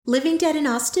Living Dead in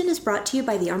Austin is brought to you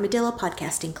by the Armadillo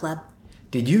Podcasting Club.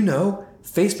 Did you know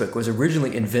Facebook was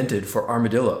originally invented for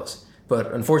armadillos?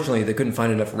 But unfortunately, they couldn't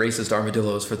find enough racist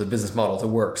armadillos for the business model to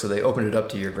work, so they opened it up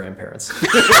to your grandparents.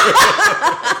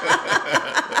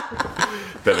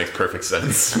 That makes perfect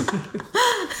sense.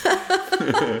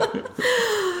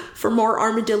 For more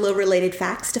armadillo-related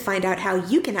facts, to find out how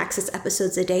you can access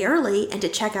episodes a day early, and to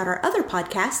check out our other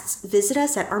podcasts, visit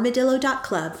us at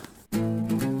armadillo.club.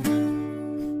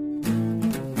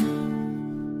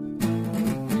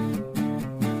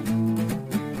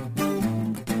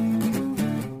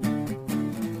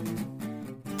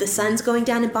 The sun's going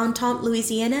down in Bontemps,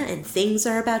 Louisiana, and things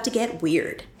are about to get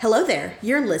weird. Hello there,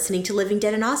 you're listening to Living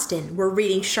Dead in Austin. We're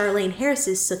reading Charlaine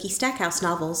Harris's Sookie Stackhouse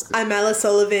novels. I'm Alice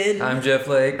Sullivan. I'm Jeff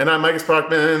Lake. And I'm Mike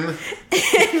Sprockman.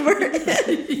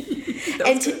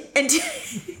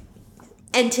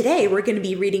 And today we're going to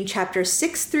be reading chapters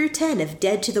 6 through 10 of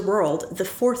Dead to the World, the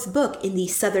fourth book in the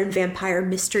Southern Vampire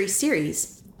Mystery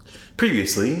series.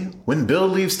 Previously, when Bill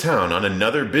leaves town on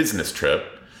another business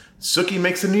trip, Sookie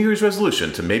makes a New Year's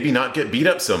resolution to maybe not get beat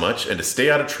up so much and to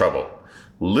stay out of trouble.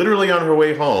 Literally on her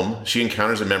way home, she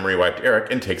encounters a memory-wiped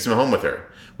Eric and takes him home with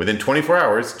her. Within 24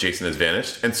 hours, Jason has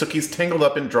vanished, and Sookie's tangled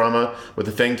up in drama with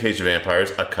the Fangtasia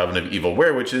vampires, a coven of evil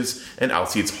were-witches, and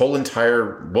Alcide's whole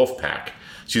entire wolf pack.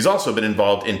 She's also been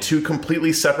involved in 2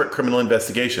 completely separate criminal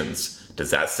investigations.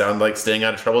 Does that sound like staying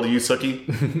out of trouble to you,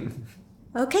 Sookie?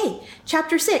 Okay,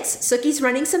 chapter 6. Sookie's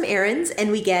running some errands,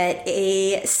 and we get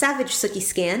a Savage Sookie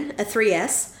scan, a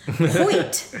 3S.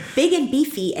 Hoyt, big and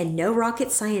beefy, and no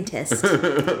rocket scientist.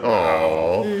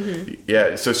 Aww. Mm-hmm.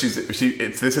 Yeah, so this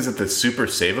isn't the Super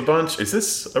Save-A-Bunch? Is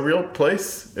this a real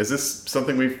place? Is this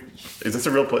a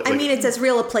real place? I mean, it's as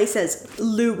real a place as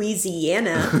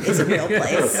Louisiana is a real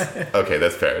place. Okay,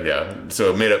 that's fair, yeah.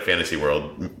 So a made-up fantasy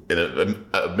world, in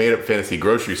a made-up fantasy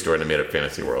grocery store in a made-up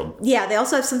fantasy world. Yeah, they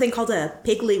also have something called a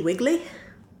Piggly Wiggly.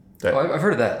 I've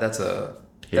heard of that. That's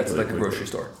like a grocery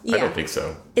store. Yeah. I don't think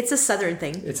so. It's a Southern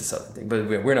thing. It's a Southern thing, but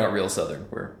we're not real Southern.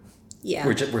 We're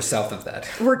south of that.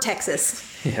 We're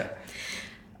Texas. Yeah.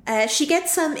 She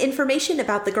gets some information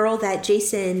about the girl that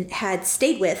Jason had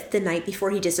stayed with the night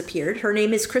before he disappeared. Her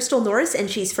name is Crystal Norris, and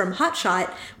she's from Hot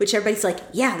Shot, which everybody's like,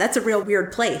 yeah, that's a real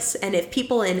weird place. And if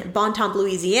people in Bontemps,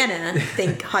 Louisiana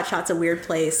think Hot Shot's a weird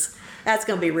place, that's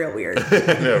going to be real weird.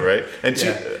 I know, right? And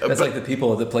that's like the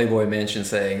people at the Playboy Mansion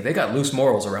saying, they got loose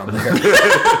morals around there.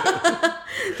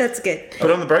 That's good.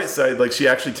 But on the bright side, like, she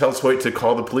actually tells Hoyt to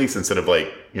call the police instead of,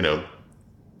 like,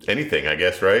 anything, I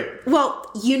guess, right? Well,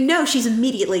 she's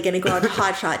immediately going to go out to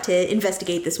Hot Shot to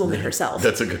investigate this woman herself.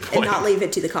 That's a good point. And not leave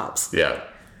it to the cops. Yeah.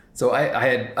 So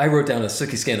I wrote down a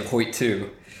Sookie scan of Hoyt, too.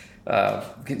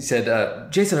 He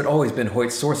said, Jason had always been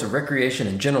Hoyt's source of recreation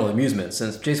and general amusement,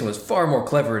 since Jason was far more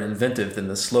clever and inventive than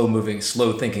the slow-moving,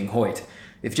 slow-thinking Hoyt.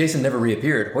 If Jason never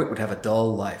reappeared, Hoyt would have a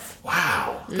dull life.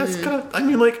 Wow. That's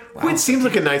Hoyt seems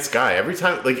like a nice guy. Every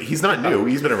time, like, he's not new.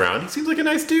 He's been around. He seems like a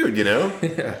nice dude,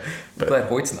 Yeah. I'm glad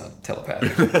Hoyt's not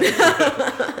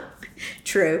telepathic.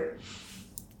 True.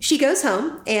 She goes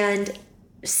home and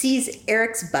sees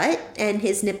Eric's butt and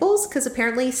his nipples, because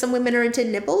apparently some women are into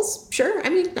nipples. Sure. I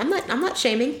mean, I'm not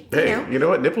shaming. Hey, you know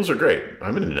what? Nipples are great.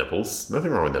 I'm into nipples. Nothing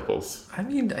wrong with nipples. I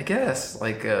mean, I guess,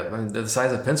 like, they're the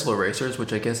size of pencil erasers,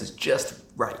 which I guess is just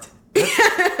right.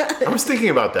 I was thinking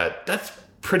about that. That's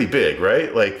pretty big,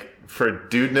 right? Like, for a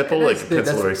dude nipple, like a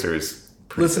pencil eraser is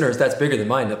pretty listeners, big. That's bigger than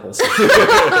my nipples.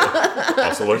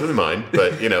 Also larger than mine.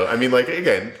 But, I mean, like,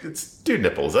 again, it's dude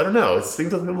nipples. I don't know. It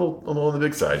seems like a little on the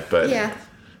big side. But yeah.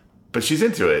 But she's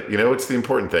into it. It's the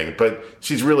important thing. But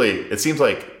she's really, it seems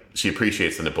like she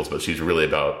appreciates the nipples, but she's really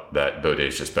about that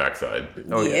bodacious backside.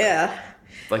 Oh, yeah.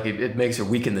 Like, it makes her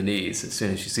weak in the knees as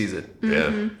soon as she sees it.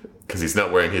 Yeah. Because he's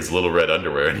not wearing his little red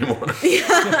underwear anymore.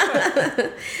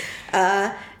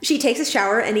 She takes a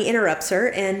shower and he interrupts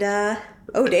her and,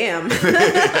 oh, damn.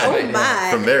 Oh,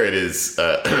 my. From there it is.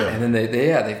 And then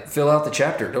they fill out the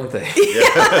chapter, don't they?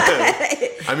 Yeah.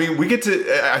 I mean,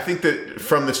 I think that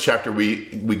from this chapter, we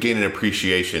gain an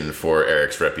appreciation for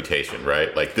Eric's reputation,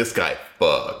 right? Like, this guy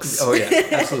fucks. Oh, yeah,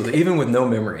 absolutely. Even with no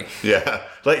memory. Yeah.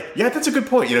 That's a good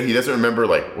point. He doesn't remember,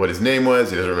 like, what his name was.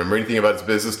 He doesn't remember anything about his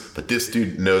business. But this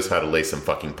dude knows how to lay some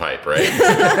fucking pipe, right?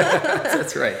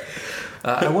 That's right.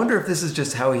 I wonder if this is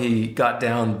just how he got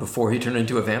down before he turned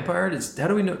into a vampire. How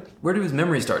do we know? Where do his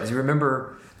memories start? Does he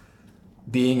remember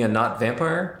being a not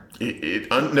vampire?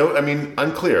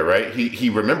 Unclear, right? He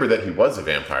remembered that he was a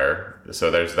vampire, so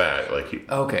there's that.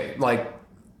 Okay.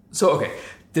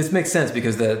 This makes sense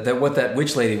because that what that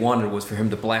witch lady wanted was for him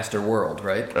to blast her world,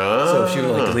 right? Oh. So she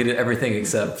deleted everything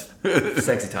except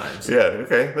sexy times. Yeah,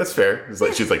 okay, that's fair. It's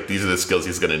like she's like, these are the skills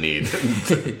he's gonna need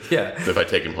Yeah. if I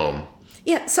take him home.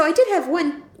 Yeah, so I did have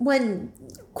one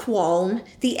qualm.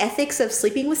 The ethics of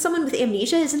sleeping with someone with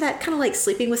amnesia, isn't that kind of like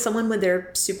sleeping with someone when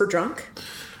they're super drunk?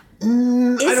 I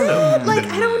don't know. Like,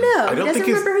 I don't know. I don't He doesn't think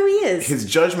remember who he is. His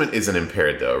judgment isn't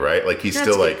impaired though, right? Like he's That's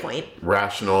still a good like point.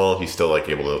 rational. He's still like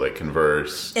able to like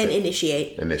converse, And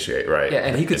initiate. right? Yeah,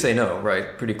 and he could say no,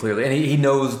 right? Pretty clearly. And he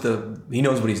knows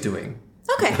what he's doing.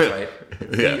 Okay. Right?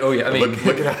 Yeah. I mean,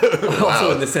 look at how, also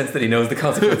wow. in the sense that he knows the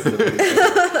consequences of it.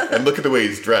 And look at the way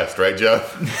he's dressed, right,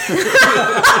 Jeff?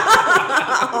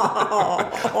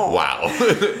 Wow.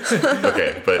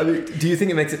 Okay, but I mean, do you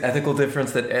think it makes an ethical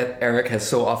difference that Eric has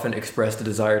so often expressed a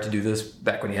desire to do this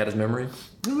back when he had his memory?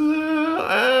 probably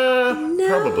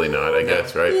not. I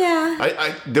guess, right? Yeah.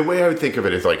 I the way I would think of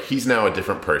it is like he's now a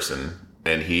different person,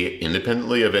 and he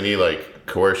independently of any like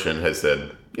coercion has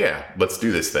said, "Yeah, let's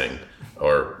do this thing."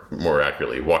 Or more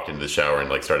accurately, walked into the shower and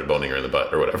like started boning her in the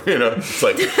butt or whatever. You know, it's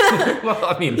like Well,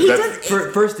 I mean,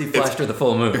 first he flashed her the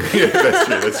full moon. yeah,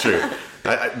 that's true.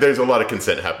 There's a lot of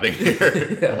consent happening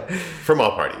here from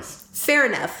all parties. Fair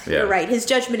enough. Yeah. You're right. His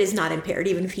judgment is not impaired,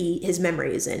 even if his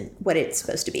memory isn't what it's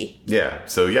supposed to be. Yeah.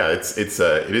 So yeah, it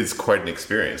is quite an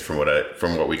experience from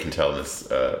what we can tell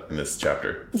in this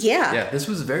chapter. Yeah. Yeah, this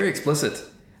was very explicit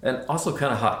and also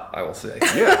kind of hot, I will say.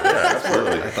 Yeah,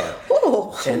 absolutely. I thought.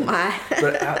 Oh And- my.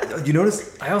 But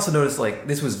I also noticed like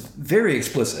this was very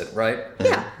explicit, right?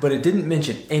 Yeah. But it didn't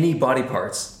mention any body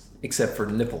parts except for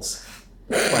nipples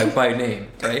by name,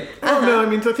 right? Oh no, I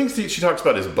mean the things she talks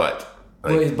about is butt.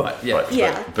 Like, Well, his butt, yeah.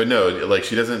 Yeah. But no, like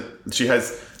she doesn't. She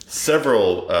has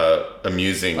several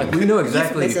amusing. Like we know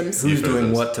exactly Euphemisms. who's doing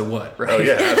Euphemisms. what to what, right? Oh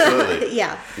yeah, absolutely.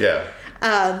 Yeah. Yeah.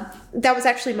 That was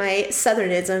actually my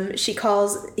southernism. She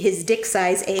calls his dick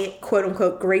size a quote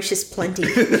unquote gracious plenty.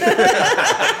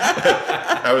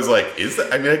 I was like, is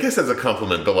that? I mean, I guess that's a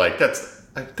compliment, but like that's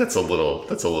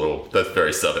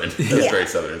very southern. That's very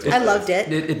southern. I loved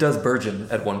it. It does burgeon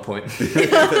at one point.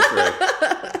 That's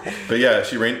right. But yeah,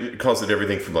 she calls it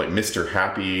everything from like Mr.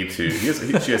 Happy to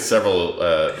she has several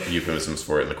euphemisms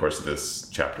for it in the course of this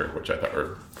chapter, which I thought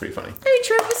were pretty funny. I mean,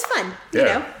 sure, it was fun. Yeah, You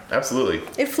know, absolutely.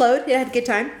 it flowed. It had a good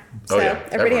time. So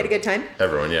everybody had a good time.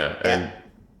 Everyone, yeah. And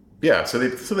yeah, so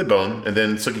they bone, and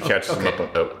then Sookie catches him up.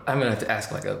 I'm gonna have to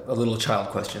ask like a little child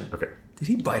question. Okay. Did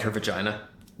he bite her vagina?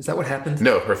 Is that what happened?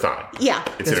 No, her thigh. Yeah.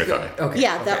 It's in her thigh. Okay.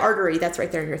 Yeah, the okay. artery that's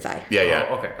right there in your thigh. Yeah.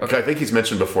 Oh, okay. I think he's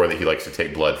mentioned before that he likes to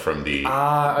take blood from the.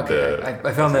 Okay.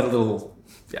 I found that a little.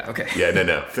 Yeah. Okay. Yeah,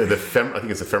 no. I think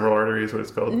it's the femoral artery is what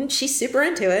it's called. She's super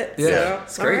into it. Yeah, So,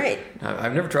 it's great. all right.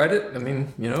 I've never tried it. I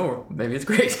mean, or maybe it's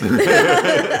great.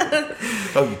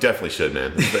 Oh, you definitely should,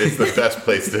 man. It's the best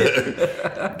place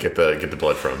to get the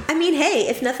blood from. I mean, hey,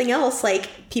 if nothing else,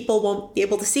 like people won't be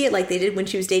able to see it like they did when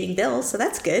she was dating Bill, so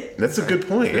that's good. That's a good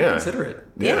point. Yeah. Consider it.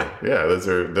 Yeah. Those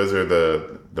are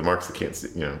the marks that can't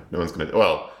see. No one's gonna.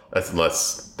 Well, that's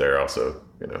unless they're also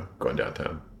going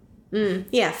downtown.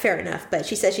 Yeah, fair enough. But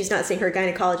she says she's not seeing her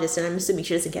gynecologist, and I'm assuming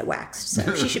she doesn't get waxed,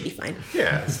 so she should be fine.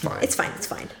 Yeah, it's fine. It's fine. It's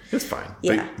fine. It's fine.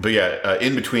 Yeah. But yeah,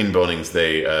 in between bonings,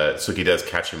 Sookie does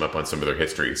catch him up on some of their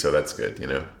history, so that's good.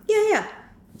 Yeah.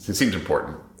 It seems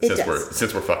important It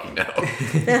since we're fucking now.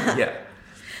 Yeah.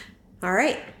 All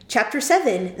right. Chapter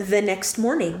 7, the next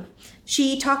morning.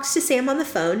 She talks to Sam on the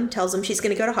phone, tells him she's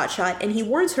going to go to Hotshot, and he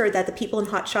warns her that the people in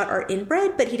Hotshot are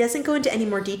inbred, but he doesn't go into any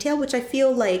more detail, which I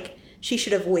feel like she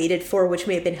should have waited for, which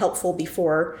may have been helpful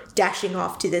before dashing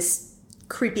off to this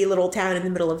creepy little town in the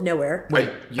middle of nowhere. Wait,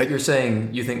 you're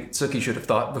saying you think Sookie should have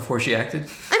thought before she acted?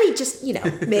 I mean, just,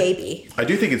 maybe. I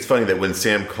do think it's funny that when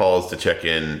Sam calls to check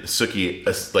in, Sookie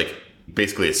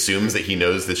basically assumes that he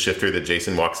knows the shifter that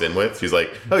Jason walks in with. She's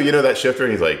like, "Oh, you know that shifter?"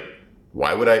 And he's like,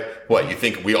 "Why would I? What, you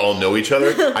think we all know each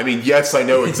other?" I mean, yes, I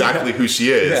know exactly who she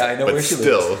is. Yeah, I know but where she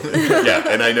still, yeah,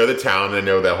 and I know the town, and I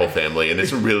know that whole family, and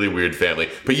it's a really weird family.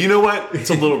 But you know what? It's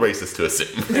a little racist to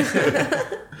assume.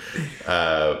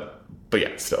 But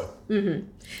yeah, still. Mm-hmm.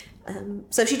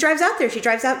 So she drives out there. She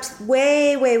drives out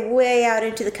way, way, way out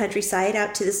into the countryside,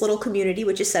 out to this little community,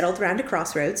 which is settled around a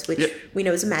crossroads, which we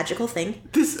know is a magical thing.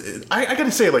 I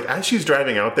gotta say, like, as she's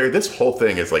driving out there, this whole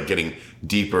thing is like getting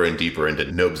deeper and deeper into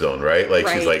Nope Zone, right?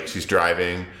 Like, she's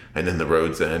driving, and then the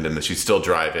roads end, and then she's still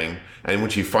driving, and when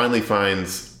she finally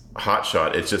finds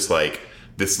Hotshot, it's just like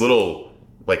this little,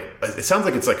 like, it sounds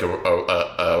like it's like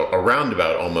a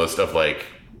roundabout almost of like,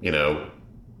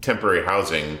 temporary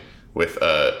housing with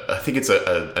I think it's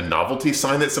a novelty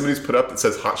sign that somebody's put up that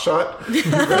says Hot Shot.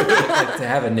 Like, to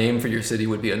have a name for your city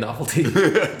would be a novelty.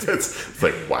 It's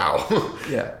like, wow.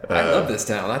 Yeah, I love this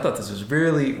town. I thought this was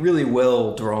really, really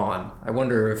well drawn. I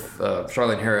wonder if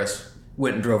Charlene Harris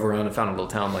went and drove around and found a little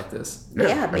town like this.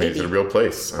 Yeah, I mean, it's maybe. a real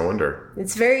place. I wonder.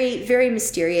 It's very, very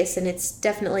mysterious, and it's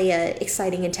definitely a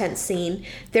exciting, intense scene.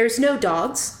 There's no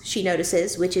dogs, she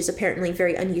notices, which is apparently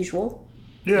very unusual.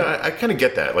 Yeah, I kind of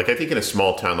get that. Like, I think in a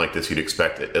small town like this, you'd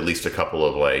expect at least a couple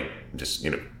of, like, just,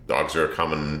 dogs are a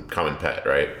common pet,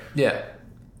 right? Yeah.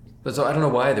 But so I don't know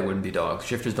why there wouldn't be dogs.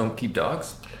 Shifters don't keep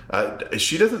dogs?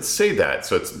 She doesn't say that,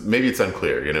 so maybe it's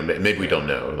unclear. Maybe we don't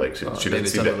know. Like, she Maybe didn't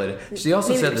it's see that. unrelated. She also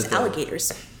Maybe said there's that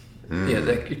alligators. Yeah,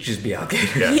 that could just be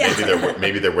alligators. Yeah, Yeah.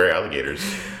 maybe they're were alligators.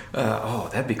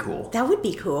 That'd be cool. That would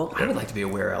be cool. I would like to be a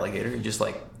were alligator. You just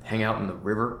like hang out in the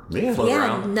river, Yeah. float Yeah,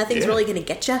 around. nothing's Yeah. really going to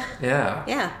get you. Yeah.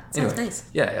 Yeah, sounds nice.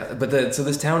 Yeah. But so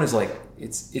this town is like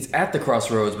it's at the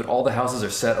crossroads, but all the houses are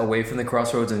set away from the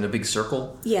crossroads in a big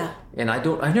circle. Yeah. And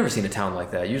I've never seen a town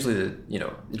like that. Usually,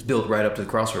 it's built right up to the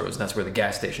crossroads, and that's where the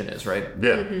gas station is, right?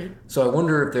 Yeah. Mm-hmm. So I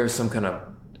wonder if there's some kind of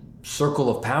circle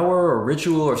of power or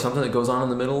ritual or something that goes on in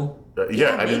the middle.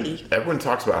 Yeah, I maybe. mean, everyone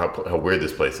talks about how weird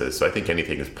this place is, so I think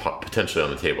anything is potentially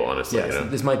on the table, honestly. Yeah, so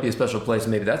this might be a special place,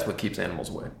 and maybe that's what keeps animals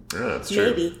away. Yeah, that's true.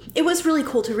 Maybe. It was really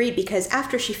cool to read because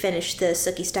after she finished the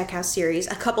Sookie Stackhouse series,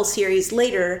 a couple series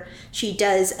later, she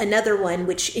does another one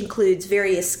which includes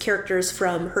various characters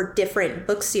from her different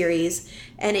book series,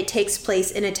 and it takes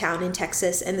place in a town in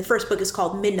Texas, and the first book is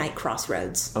called Midnight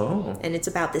Crossroads. Oh. And it's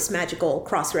about this magical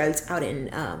crossroads out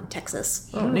in Texas.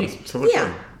 Oh, neat. So look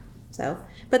Yeah. fun. So,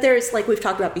 but there's, like we've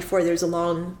talked about before, there's a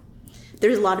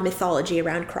lot of mythology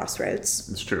around Crossroads.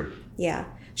 It's true. Yeah.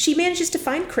 She manages to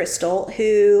find Crystal,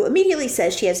 who immediately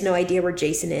says she has no idea where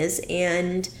Jason is,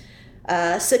 and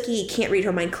Sookie can't read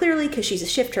her mind clearly because she's a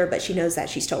shifter, but she knows that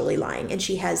she's totally lying, and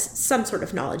she has some sort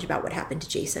of knowledge about what happened to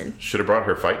Jason. Should have brought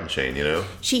her fighting chain,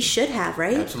 She should have,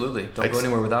 right? Absolutely. Don't go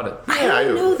anywhere without it. I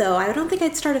don't know, though. I don't think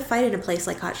I'd start a fight in a place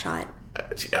like Hot Shot.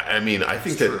 I mean, I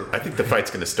think the fight's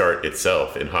going to start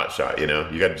itself in Hot Shot. You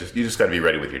just got to be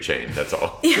ready with your chain. That's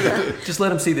all. Just let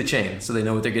them see the chain so they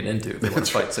know what they're getting into if they want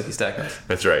to fight Sookie Stackhouse.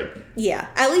 That's right. Yeah.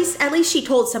 At least she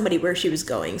told somebody where she was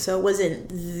going, so it wasn't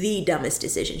the dumbest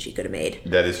decision she could have made.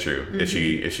 That is true.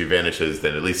 Mm-hmm. If she vanishes,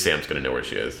 then at least Sam's going to know where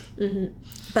she is. Mm-hmm.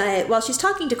 But while she's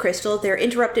talking to Crystal, they're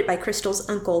interrupted by Crystal's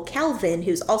uncle Calvin,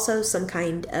 who's also some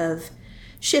kind of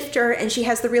shifter, and she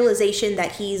has the realization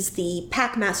that he's the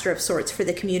pack master of sorts for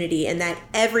the community, and that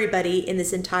everybody in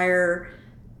this entire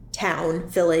town,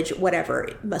 village, whatever,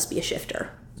 must be a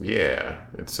shifter. Yeah,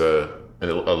 it's a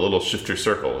little shifter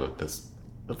circle. I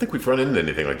don't think we've run into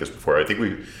anything like this before. I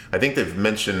think they've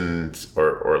mentioned,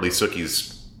 or at least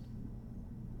Sookie's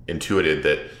intuited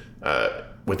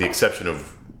that, with the exception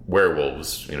of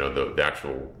werewolves, the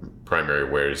actual primary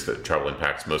wares that travel in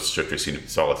packs, most shifters seem to be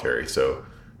solitary. So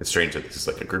it's strange that this is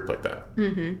like a group like that.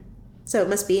 Mm-hmm. So it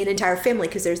must be an entire family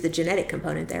because there's the genetic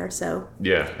component there. So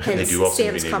yeah, and they do also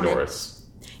Sam's be named comment. Norris.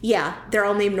 Yeah, they're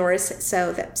all named Norris.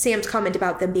 So that Sam's comment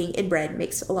about them being inbred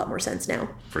makes a lot more sense now.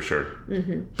 For sure.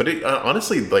 Mm-hmm. But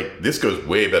honestly, like, this goes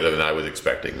way better than I was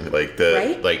expecting. Like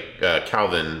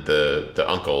Calvin, the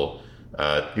uncle,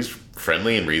 he's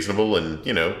friendly and reasonable, and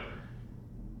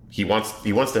he wants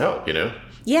to help.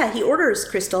 Yeah, he orders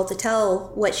Crystal to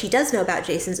tell what she does know about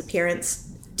Jason's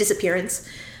disappearance.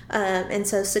 And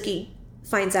so Sookie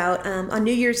finds out on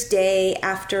New Year's Day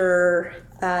after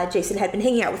Jason had been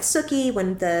hanging out with Sookie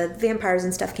when the vampires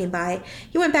and stuff came by.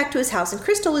 He went back to his house and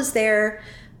Crystal was there,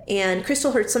 and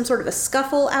Crystal heard some sort of a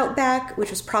scuffle out back, which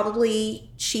was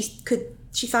probably, she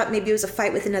thought maybe it was a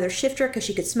fight with another shifter because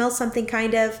she could smell something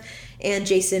kind of, and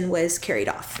Jason was carried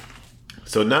off.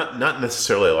 So not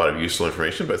necessarily a lot of useful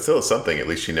information, but still something. At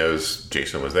least she knows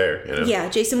Jason was there. Yeah,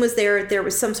 Jason was there. There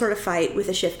was some sort of fight with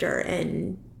a shifter,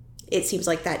 and it seems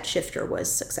like that shifter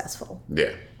was successful.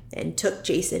 Yeah. And took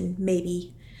Jason,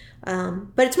 maybe.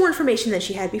 But it's more information than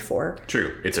she had before.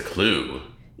 True. It's a clue.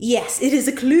 Yes, it is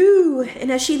a clue.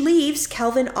 And as she leaves,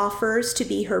 Calvin offers to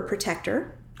be her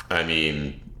protector. I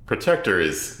mean, protector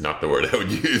is not the word I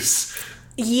would use.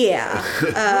 Yeah.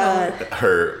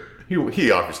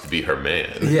 He offers to be her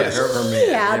man. Yeah, her man.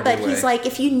 Yeah, but he's like,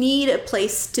 if you need a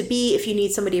place to be, if you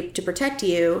need somebody to protect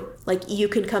you, like, you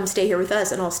can come stay here with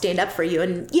us and I'll stand up for you.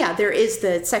 And yeah, there is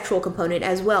the sexual component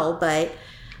as well, but...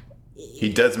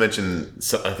 He does mention,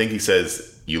 I think he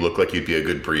says, you look like you'd be a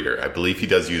good breeder. I believe he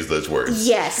does use those words.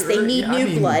 Yes, Sure, they need yeah,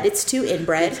 new blood. It's too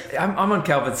inbred. I'm on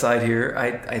Calvin's side here.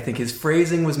 I think his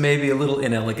phrasing was maybe a little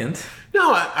inelegant.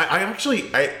 No, I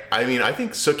actually, I mean, I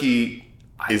think Sookie...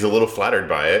 is a little flattered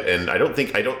by it, and I don't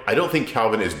think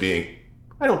Calvin is being.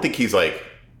 I don't think he's like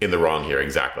in the wrong here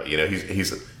exactly. You know,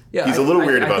 he's a little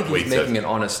weird about the way he's he making says. an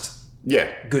honest,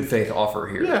 good faith offer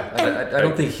here. Yeah, I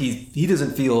don't think he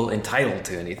doesn't feel entitled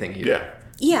to anything here.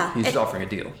 Yeah. He's just offering a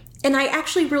deal. And I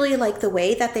actually really like the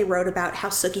way that they wrote about how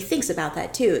Sookie thinks about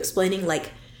that too, explaining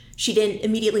like she didn't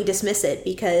immediately dismiss it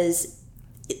because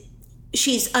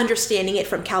she's understanding it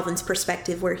from Calvin's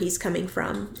perspective where he's coming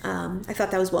from. I thought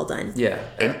that was well done. Yeah.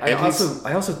 And I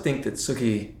also think that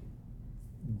Sookie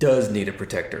does need a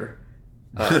protector.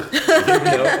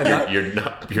 You're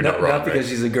not wrong. Not because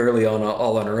she's a girly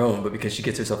all on her own, but because she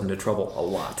gets herself into trouble a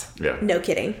lot. Yeah. No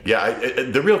kidding. Yeah.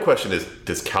 The real question is,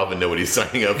 does Calvin know what he's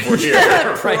signing up for here?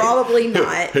 Probably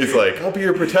not. He's like, I'll be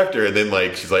your protector. And then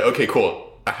like, she's like, okay, cool.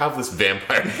 I have this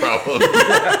vampire problem.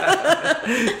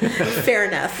 Fair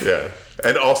enough. Yeah.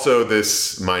 And also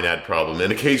this Maenad problem,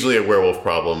 and occasionally a werewolf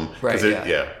problem. Right,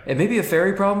 And maybe a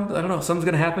fairy problem. I don't know. Something's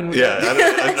going to happen. Yeah,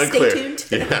 unclear. Stay tuned.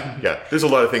 Yeah. There's a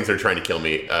lot of things that are trying to kill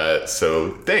me,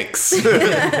 so thanks.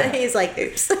 He's like,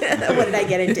 oops, what did I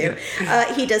get into?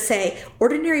 He does say,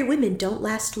 ordinary women don't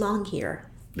last long here.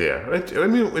 Yeah, I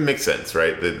mean, it makes sense,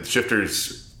 right? The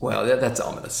shifters... Well, that's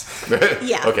ominous.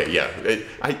 Yeah. Okay, yeah.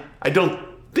 I don't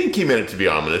think he meant it to be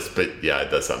ominous, but yeah,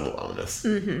 it does sound a little ominous.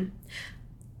 Mm-hmm.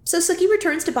 So Sookie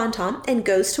returns to Bonton and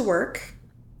goes to work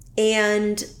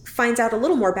and finds out a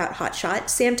little more about Hotshot.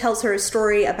 Sam tells her a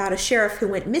story about a sheriff who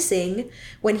went missing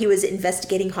when he was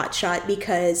investigating Hotshot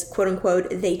because, quote unquote,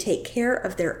 they take care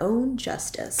of their own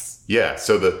justice. Yeah,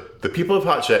 so the people of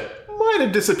Hotshot might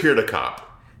have disappeared a cop.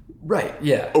 Right,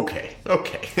 yeah. Okay.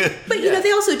 But, you know,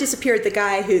 they also disappeared the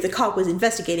guy who the cop was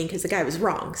investigating because the guy was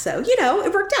wrong. So, you know,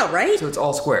 it worked out, right? So it's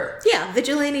all square. Yeah,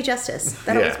 vigilante justice.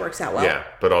 That always works out well. Yeah,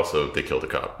 but also they killed a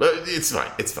cop. But it's fine.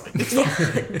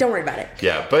 Yeah, don't worry about it.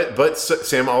 Yeah, but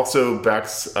Sam also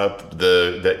backs up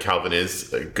that Calvin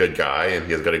is a good guy and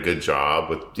he has got a good job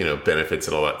with, you know, benefits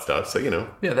and all that stuff. So, you know.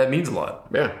 Yeah, that means a lot.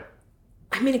 Yeah.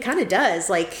 I mean, it kind of does.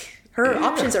 Like... Her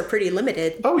options are pretty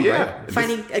limited. Oh, yeah. Right?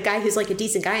 Finding a guy who's like a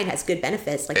decent guy and has good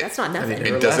benefits, like that's not nothing.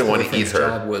 It doesn't want to eat her. her.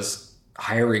 Job was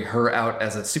hiring her out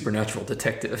as a supernatural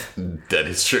detective. That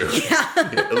is true.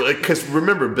 Yeah. Because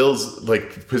remember, Bill's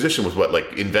like position was what,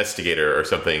 like investigator or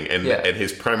something, and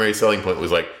his primary selling point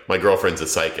was like, my girlfriend's a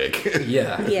psychic.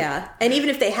 Yeah. Yeah. And even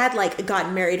if they had like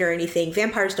gotten married or anything,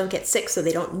 vampires don't get sick, so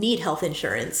they don't need health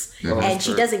insurance. Mm-hmm. And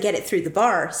she doesn't get it through the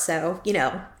bar. So, you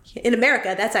know, in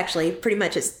America, that's actually pretty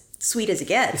much as sweet as it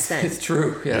gets. Then. It's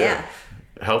true. Yeah.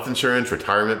 Health insurance,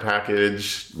 retirement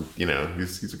package. You know,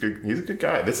 he's a good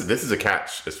guy. This is a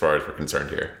catch as far as we're concerned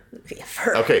here.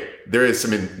 Okay, there is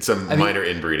some minor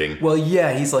inbreeding. Well,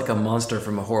 yeah, he's like a monster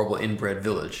from a horrible inbred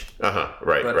village.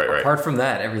 Right. Apart from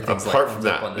that, everything's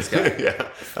up on this guy. Yeah.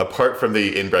 Apart from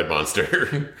the inbred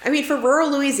monster. I mean, for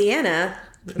rural Louisiana,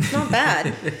 it's not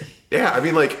bad. Yeah, I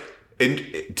mean, like,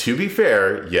 to be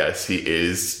fair, yes, he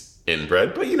is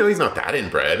inbred, but you know he's not that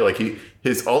inbred. Like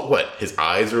his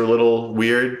eyes are a little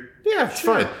weird. Yeah, it's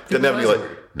fine. Doesn't have any like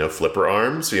no flipper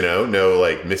arms, you know, no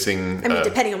like missing. I mean,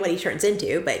 depending on what he turns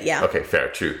into, but yeah. Okay, fair,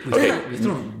 true. Okay, we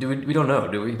don't know,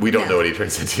 do we? We don't know what he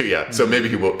turns into. Yeah, so maybe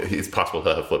he will. It's possible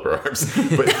he'll have flipper arms,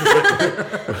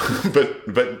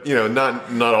 but you know,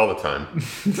 not all the time.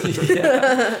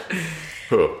 Yeah.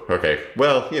 Okay,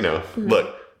 well, you know,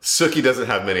 look, Sookie doesn't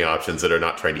have many options that are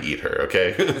not trying to eat her.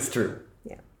 Okay, that's true.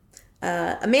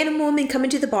 A man and woman come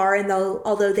into the bar, and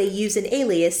although they use an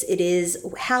alias, it is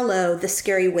Hallow, the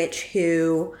scary witch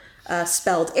who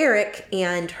spelled Eric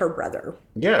and her brother.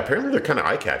 Yeah, apparently they're kind of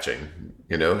eye-catching.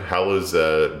 You know, Hallow's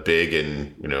big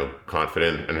and, you know,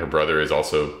 confident, and her brother is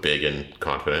also big and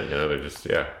confident. You know, they're just,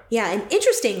 yeah. Yeah, and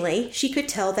interestingly, she could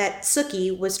tell that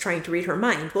Sookie was trying to read her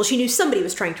mind. Well, she knew somebody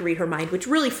was trying to read her mind, which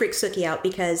really freaks Sookie out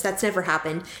because that's never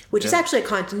happened, which is actually a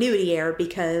continuity error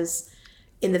because...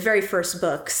 in the very first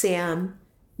book, Sam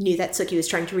knew that Sookie was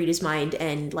trying to read his mind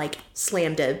and, like,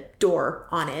 slammed a door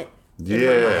on it.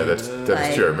 Yeah, that's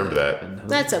true. I remember that.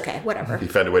 That's okay. Whatever. He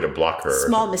found a way to block her.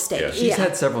 Small mistake. Yeah. She's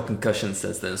had several concussions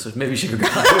since then, so maybe she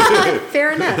forgot.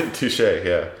 Fair enough. Touche,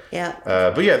 yeah. Yeah.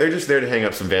 But yeah, they're just there to hang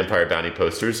up some vampire bounty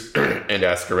posters and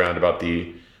ask around about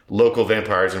the local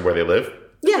vampires and where they live.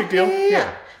 Yeah. Big deal.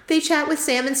 Yeah. They chat with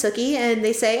Sam and Sookie, and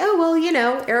they say, oh, well, you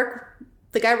know, Eric,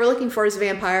 the guy we're looking for is a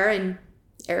vampire, and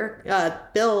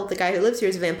Bill, the guy who lives here,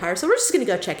 is a vampire, so we're just going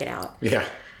to go check it out. Yeah.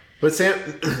 But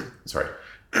Sam... Sorry.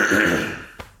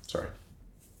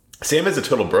 Sam is a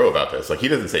total bro about this. Like, he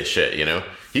doesn't say shit, you know?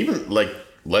 He even, like,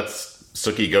 lets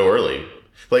Sookie go early.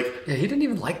 Like... yeah, he didn't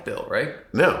even like Bill, right?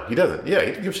 No, he doesn't. Yeah, he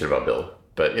didn't give a shit about Bill.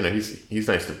 But he's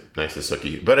nice to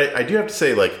Sookie. But I do have to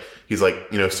say, like, he's like,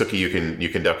 Sookie, you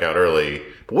can duck out early.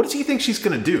 But what does he think she's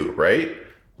gonna do, right?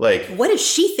 Like, what does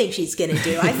she think she's gonna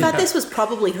do? I thought this was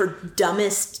probably her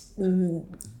dumbest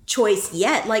choice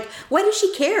yet. Like, why does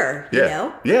she care?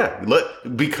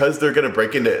 Because they're gonna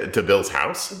break into Bill's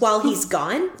house while he's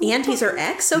gone, and he's her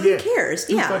ex. So who cares?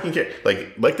 Who fucking cares?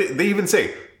 Like they even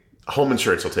say, home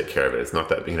insurance will take care of it. It's not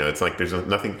that, it's like there's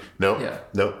nothing. No,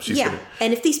 she's gonna.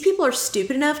 And if these people are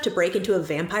stupid enough to break into a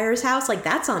vampire's house, like,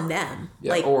 that's on them.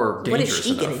 Yeah, like, or what is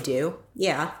she enough. gonna do?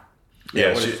 Yeah.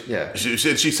 Yeah,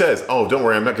 she says, "Oh, don't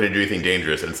worry, I'm not going to do anything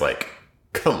dangerous." And it's like,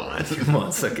 come on,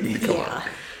 Sookie, come on.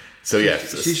 So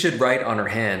she should write on her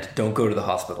hand, "Don't go to the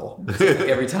hospital." So, like,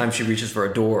 every time she reaches for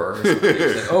a door, or something,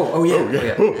 it's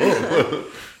like,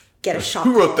 Get a shot.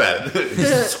 Who wrote that? He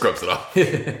scrubs it off.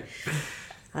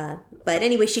 But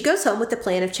anyway, she goes home with the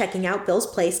plan of checking out Bill's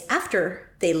place after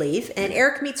they leave, and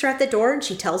Eric meets her at the door, and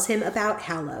she tells him about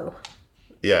Hallow.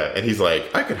 Yeah, and he's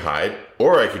like, "I could hide,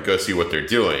 or I could go see what they're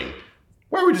doing.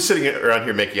 Why are we just sitting around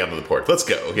here making out on the porch? Let's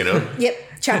go, Yep.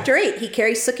 Chapter 8, he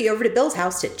carries Sookie over to Bill's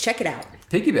house to check it out.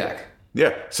 Piggyback.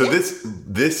 Yeah. So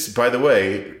this, by the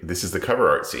way, this is the cover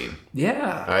art scene.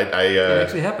 Yeah. It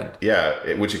actually happened.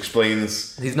 Yeah, which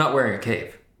explains... He's not wearing a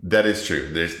cape. That is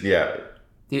true.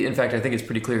 In fact, I think it's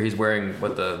pretty clear he's wearing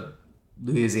the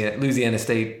Louisiana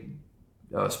State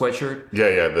sweatshirt.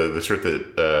 Yeah, the shirt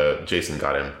that Jason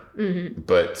got him. Mm-hmm.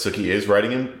 But Sookie is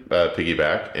riding him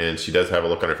piggyback, and she does have a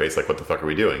look on her face like, what the fuck are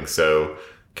we doing? So,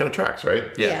 kind of tracks, right?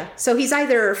 Yeah. So he's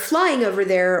either flying over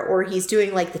there, or he's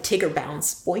doing like the Tigger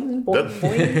bounce. Boing, boing,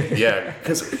 boing. Yeah,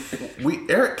 because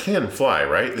Eric can fly,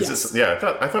 right? Yes.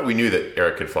 I thought we knew that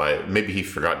Eric could fly. Maybe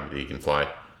he's forgotten that he can fly,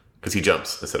 because he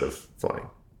jumps instead of flying.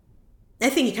 I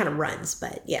think he kind of runs,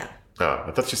 but yeah. Oh,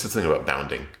 I thought she said something about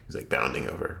bounding. He's like bounding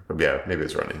over. But yeah, maybe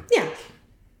it's running. Yeah.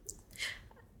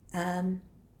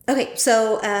 Okay,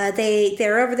 so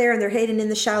they're over there and they're hidden in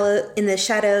the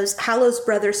shadows. Hallow's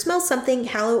brother smells something.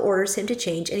 Hallow orders him to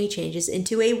change, and he changes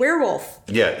into a werewolf.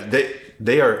 Yeah,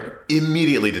 they are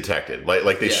immediately detected.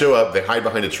 Like they show up, they hide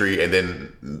behind a tree, and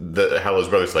then Hallow's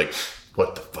brother's like,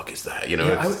 "What the fuck is that?"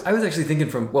 I was actually thinking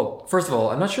first of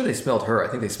all, I'm not sure they smelled her. I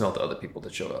think they smelled the other people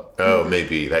that showed up. Oh,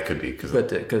 maybe that could be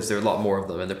because there are a lot more of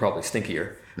them, and they're probably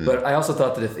stinkier. But I also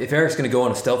thought that if Eric's going to go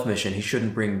on a stealth mission, he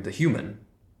shouldn't bring the human.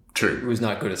 True. Who's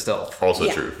not good at stealth.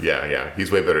 Also true. Yeah. He's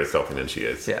way better at stealthing than she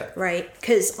is. Yeah. Right.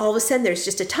 Because all of a sudden there's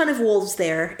just a ton of wolves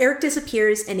there. Eric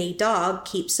disappears, and a dog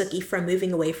keeps Sookie from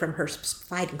moving away from her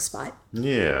fighting spot.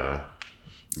 Yeah.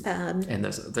 And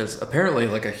there's apparently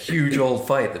like a huge old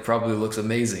fight that probably looks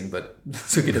amazing, but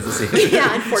Sookie doesn't see it.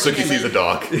 Yeah, unfortunately. Sookie sees a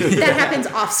dog. That happens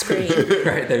off screen.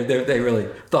 Right. They really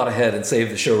thought ahead and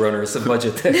saved the showrunners some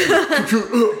budget there.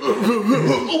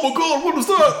 Oh my god, what was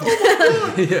that?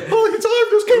 Oh my god. Oh, its arm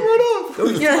just came right off. Oh,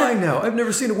 he's flying now. I've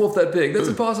never seen a wolf that big. That's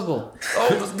impossible.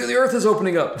 Oh, the earth is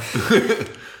opening up.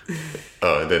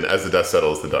 Oh, and then as the dust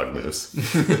settles, the dog moves.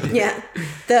 Yeah.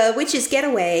 The witches get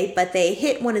away, but they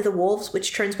hit one of the wolves,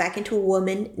 which turns back into a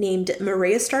woman named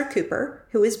Maria Starr Cooper,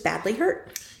 who is badly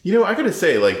hurt. I gotta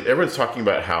say, like, everyone's talking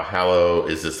about how Hallow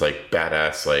is this, like,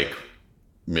 badass, like,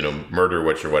 murder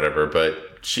witch or whatever, but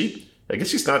I guess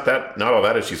she's not all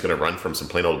that if she's gonna run from some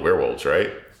plain old werewolves,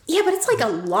 right? Yeah, but it's like a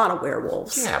lot of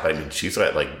werewolves. Yeah, but I mean, she's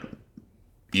got, like,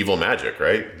 evil magic,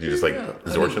 right? You just, like,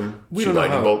 absorption, we don't know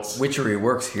how witchery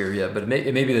works here yet, but it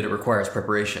may be that it requires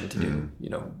preparation to do,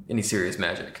 any serious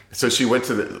magic. So she went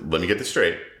let me get this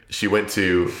straight. She went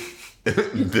to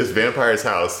this vampire's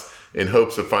house in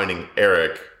hopes of finding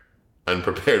Eric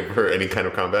unprepared for any kind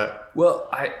of combat. Well,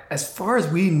 as far as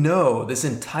we know, this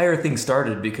entire thing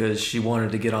started because she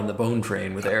wanted to get on the bone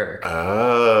train with Eric.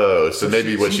 Oh, so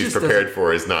maybe what she's prepared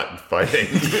for is not fighting.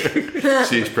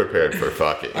 She's prepared for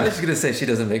fucking. I was just going to say she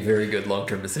doesn't make very good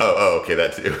long-term decisions. Oh, okay,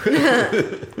 that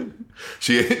too.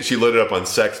 She loaded up on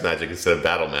sex magic instead of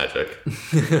battle magic.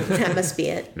 That must be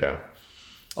it. Yeah.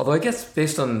 Although I guess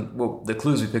based on the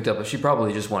clues we picked up, she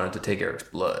probably just wanted to take Eric's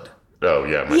blood. Oh,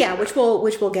 yeah. Yeah, which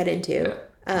we'll get into.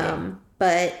 Yeah.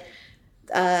 But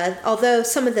although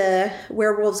some of the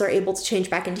werewolves are able to change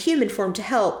back into human form to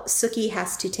help, Sookie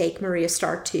has to take Maria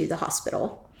Starr to the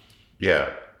hospital.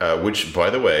 Yeah, which, by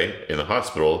the way, in the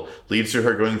hospital, leads to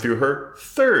her going through her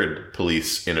third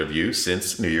police interview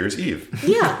since New Year's Eve.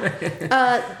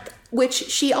 Yeah, which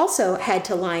she also had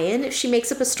to lie in. She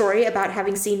makes up a story about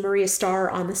having seen Maria Starr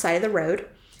on the side of the road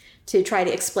to try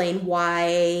to explain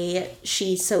why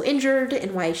she's so injured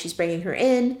and why she's bringing her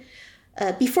in.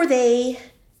 Before they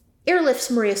airlifts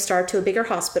Maria Starr to a bigger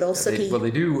hospital,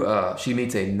 They do. She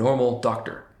meets a normal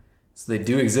doctor. So they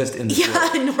do exist in this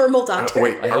world. Yeah, a normal doctor.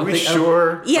 Wait, are we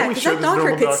sure? Yeah, Are we because sure that there's a doctor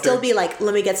normal could still be like,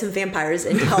 let me get some vampires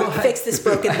and help fix this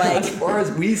broken leg. As far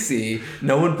as we see,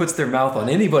 no one puts their mouth on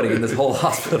anybody in this whole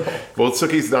hospital. Well,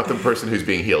 Sookie's not the person who's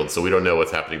being healed, so we don't know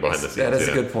what's happening behind the scenes. That is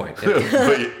you a know? good point.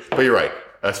 Yeah. but you're right.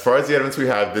 As far as the evidence we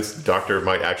have, this doctor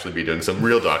might actually be doing some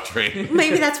real doctoring.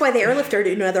 Maybe that's why they airlifted her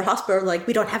to another hospital. Like,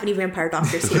 we don't have any vampire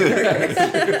doctors here.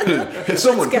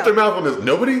 Someone Let's put go. their mouth on this.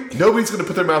 Nobody's going to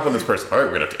put their mouth on this person. All right,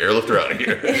 we're going to have to airlift her out of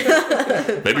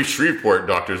here. Maybe Shreveport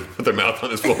doctors put their mouth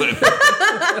on this woman.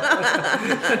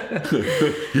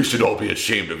 You should all be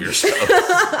ashamed of yourselves.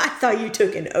 I thought you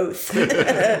took an oath.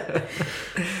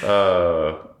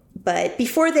 But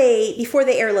before they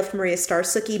airlift Maria Starr,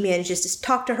 Sookie manages to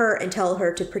talk to her and tell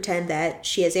her to pretend that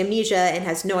she has amnesia and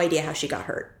has no idea how she got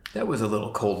hurt. That was a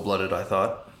little cold-blooded, I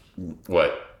thought.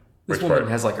 What? This Which woman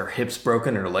part? has like her hips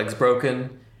broken, her legs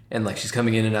broken, and like she's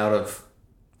coming in and out of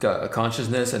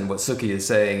consciousness, and what Sookie is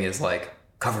saying is like,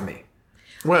 cover me.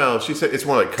 Well, she said it's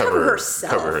more like cover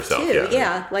herself too.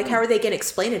 Yeah. Like, how are they going to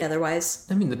explain it otherwise?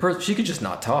 I mean, the person, she could just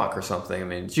not talk or something. I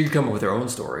mean, she could come up with her own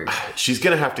story. She's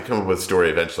going to have to come up with a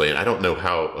story eventually, and I don't know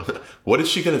how. What is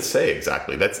she going to say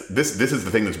exactly? This is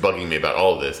the thing that's bugging me about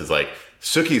all of this. Is like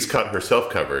Sookie's cut herself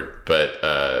covered, but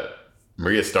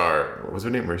Maria Starr, what was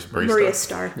her name? Maria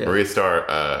Starr. Yeah. Maria Starr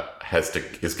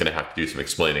is going to have to do some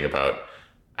explaining about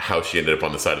how she ended up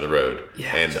on the side of the road.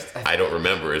 Yeah, and I don't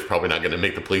remember. It's probably not going to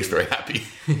make the police very happy.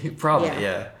 Probably,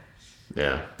 Yeah.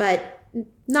 Yeah. But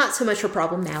not so much her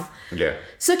problem now. Yeah.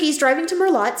 Sookie's driving to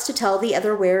Merlotte's to tell the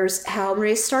other wares how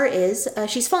Maria Starr is.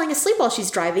 She's falling asleep while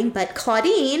she's driving, but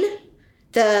Claudine,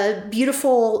 the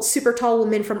beautiful, super tall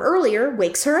woman from earlier,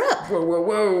 wakes her up. Whoa, whoa,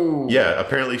 whoa. Yeah,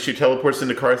 apparently she teleports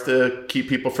into cars to keep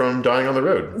people from dying on the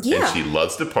road. Yeah. And she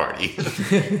loves to party.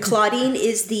 Claudine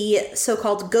is the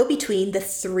so-called go-between the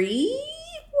three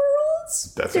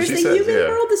worlds. That's what There's she the says, human yeah.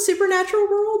 world, the supernatural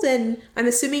world, and I'm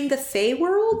assuming the Fae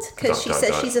world, because she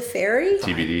says she's a fairy.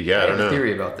 TBD, yeah, I I don't have a know.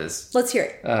 theory about this. Let's hear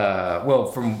it. Well,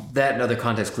 from that and other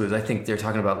context clues, I think they're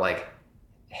talking about like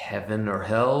heaven or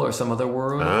hell or some other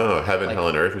world. Oh, heaven, hell,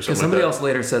 and earth or Because something somebody like that. else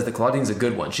later says that Claudine's a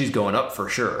good one. She's going up for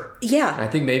sure. And Yeah. I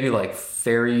think maybe like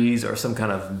fairies or some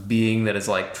kind of being that is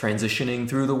like transitioning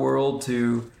through the world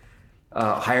to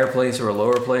a higher place or a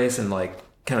lower place, and like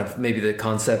kind of maybe the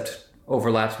concept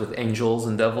overlaps with angels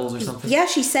and devils or something. Yeah,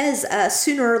 she says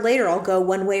sooner or later I'll go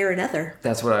one way or another.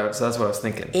 That's what I was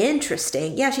thinking.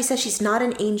 Interesting. Yeah, she says she's not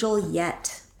an angel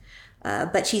yet.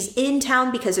 But she's in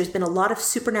town because there's been a lot of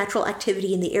supernatural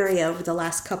activity in the area over the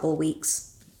last couple of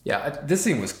weeks. Yeah, this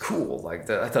scene was cool. Like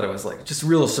I thought it was like just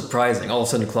real surprising. All of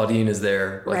a sudden, Claudine is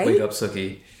there, like Right? wake up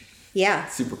Sookie. Yeah,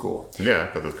 Super cool.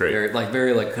 Yeah, that was great.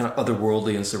 Very like kind of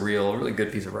otherworldly and surreal. Really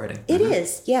good piece of writing. it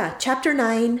is. Yeah, chapter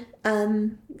 9.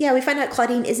 Yeah, we find out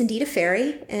Claudine is indeed a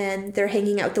fairy, and they're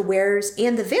hanging out with the Wares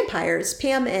and the vampires.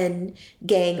 Pam and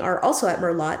gang are also at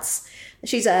Merlotte's.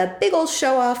 She's a big old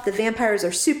show-off. The vampires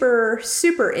are super,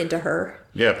 super into her.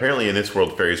 Yeah, apparently in this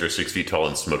world, fairies are 6 feet tall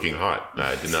and smoking hot.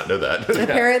 I did not know that.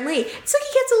 Apparently.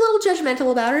 Sookie gets a little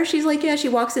judgmental about her. She's like, yeah, she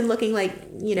walks in looking like,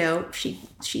 you know, she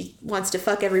wants to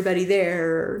fuck everybody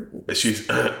there. She's,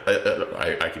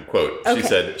 I can quote, Okay. she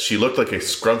said, she looked like a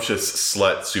scrumptious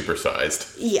slut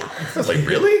supersized. Yeah. I was like,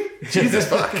 really? Jesus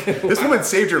fuck. This woman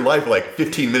saved your life like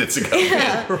 15 minutes ago.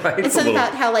 Yeah. Right. And It's a something little-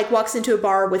 about how, like, walks into a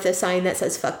bar with a sign that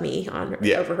says fuck me on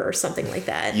Yeah. over her or something like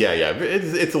that. Yeah,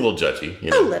 it's a little judgy.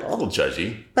 You know? A little. judgy.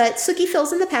 But Sookie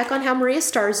fills in the pack on how Maria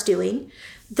Starr's doing.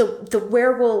 The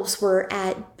werewolves were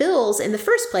at Bill's in the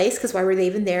first place, because why were they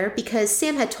even there? Because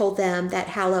Sam had told them that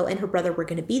Hallow and her brother were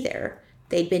going to be there.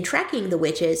 They'd been tracking the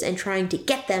witches and trying to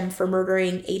get them for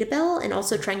murdering Adabel and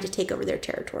also trying to take over their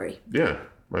territory. Yeah,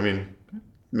 I mean,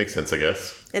 makes sense, I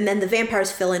guess. And then the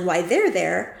vampires fill in why they're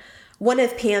there. One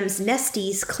of Pam's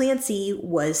nesties, Clancy,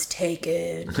 was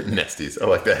taken. Nesties, I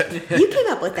like that. You came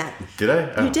up with that. Did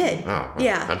I? Oh, You did. Oh,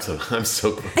 Yeah. I'm so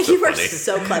You were funny.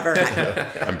 so clever.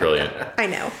 I'm brilliant. I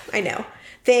know.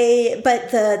 But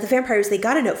the vampires, they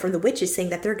got a note from the witches saying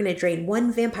that they're going to drain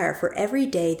one vampire for every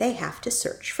day they have to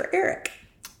search for Eric.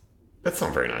 That's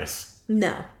not very nice.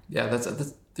 No. Yeah, that's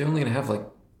they're only gonna have like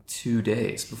 2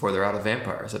 days before they're out of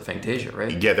vampires at Fantasia,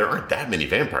 right? Yeah, there aren't that many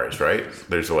vampires, right?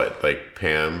 There's what, like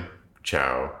Pam,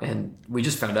 Chow. And we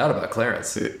just found out about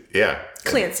Clarence. Yeah,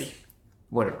 Clancy.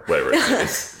 Whatever. whatever it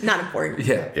is. Not important.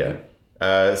 Yeah. Yeah.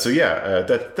 That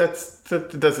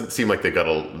doesn't seem like they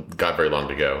got very long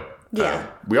to go. Yeah.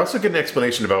 We also get an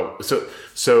explanation about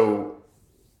so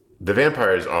the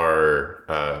vampires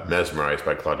are mesmerized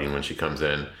by Claudine when she comes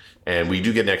in, and we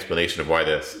do get an explanation of why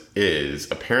this is.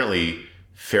 Apparently,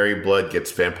 fairy blood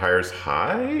gets vampires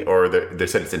high, or they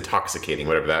said it's intoxicating,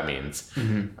 whatever that means.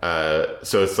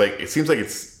 So it's like, it seems like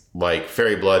it's like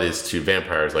fairy blood is to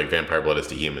vampires like vampire blood is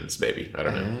to humans, maybe. I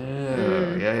don't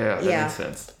know. That makes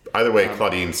sense. Either way,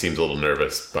 Claudine seems a little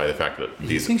nervous by the fact that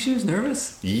Do you think she was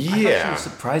nervous? Yeah. I thought she was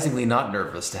surprisingly not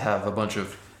nervous to have a bunch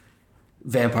of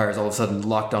vampires all of a sudden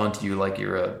locked onto you like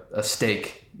you're a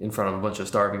steak in front of a bunch of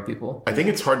starving people. I think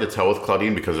it's hard to tell with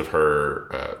Claudine because of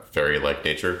her fairy-like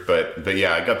nature, but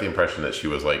yeah, I got the impression that she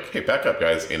was like, "Hey, back up,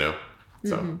 guys," you know.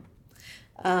 So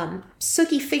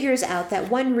Sookie figures out that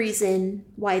one reason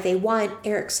why they want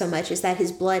Eric so much is that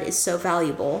his blood is so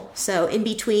valuable. So in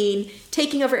between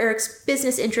taking over Eric's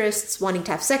business interests, wanting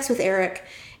to have sex with Eric,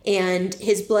 and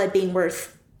his blood being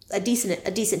worth a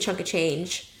decent chunk of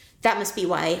change, that must be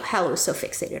why Hallow is so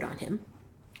fixated on him.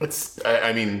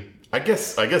 I mean, I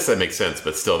guess that makes sense,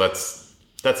 but still, that's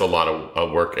a lot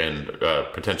of work and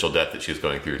potential death that she's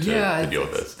going through to deal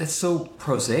with this. That's so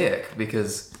prosaic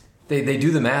because they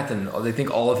do the math and they think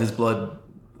all of his blood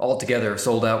altogether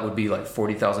sold out would be like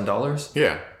 $40,000.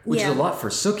 Yeah. Which is a lot for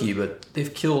Sookie, but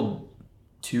they've killed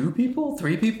 3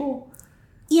 people?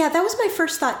 Yeah, that was my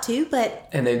first thought too, but...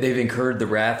 And they've incurred the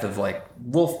wrath of like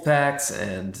wolf packs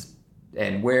and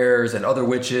wares and other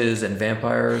witches and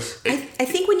vampires. I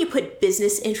think when you put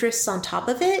business interests on top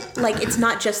of it, like it's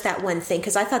not just that one thing,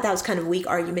 because I thought that was kind of a weak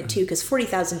argument too, because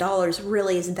 $40,000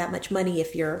 really isn't that much money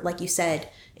if you're, like you said,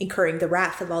 incurring the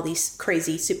wrath of all these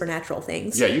crazy supernatural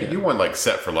things. Yeah, you want like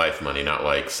set for life money, not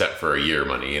like set for a year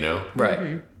money, you know? Right.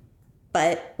 Mm-hmm.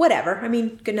 But whatever. I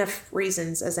mean, good enough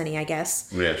reasons as any, I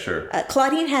guess. Yeah, sure.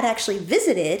 Claudine had actually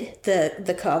visited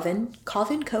the coven.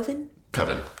 Coven? Coven.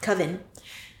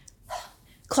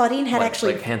 Claudine had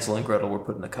actually... Like Hansel and Gretel were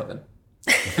put in a coven.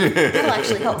 That'll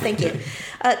actually help, thank you.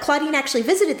 Claudine actually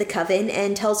visited the coven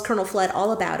and tells Colonel Flood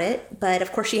all about it, but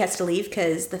of course she has to leave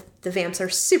because the vamps are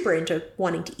super into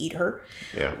wanting to eat her.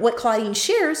 Yeah. What Claudine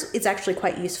shares is actually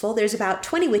quite useful. There's about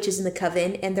 20 witches in the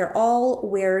coven, and they're all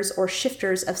wearers or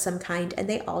shifters of some kind, and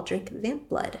they all drink vamp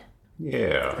blood.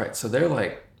 Yeah. Right, so they're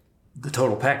like the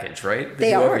total package, right? They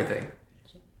do are. Everything.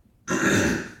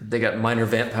 They got minor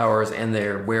vamp powers and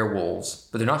they're werewolves,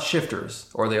 but they're not shifters,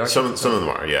 or they are. Some of them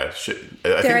are, yeah.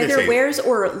 They're either wares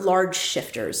or large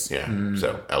shifters. Yeah,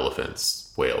 so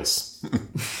elephants, whales.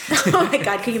 Oh my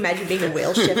god, can you imagine being a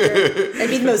whale shifter? That'd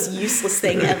be the most useless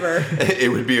thing ever.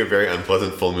 It would be a very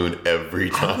unpleasant full moon every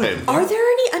time. Are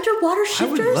there any underwater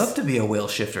shifters? I would love to be a whale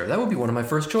shifter. That would be one of my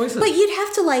first choices. But you'd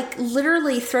have to like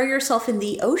literally throw yourself in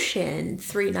the ocean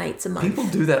 3 nights a month. People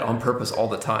do that on purpose all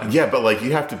the time. Yeah, but like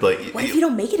you have to like. What if you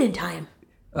don't make it in time?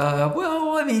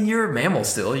 Well, I mean, you're a mammal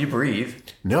still. You breathe.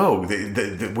 No,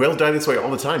 the whales die this way all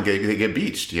the time. They get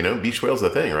beached. You know, beached whales are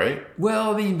the thing, right?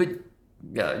 Well, I mean, but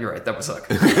yeah, you're right. That would suck.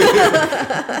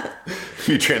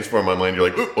 You transform my mind. You're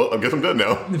like, well, I guess I'm dead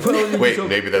now. Wait,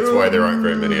 maybe that's why there aren't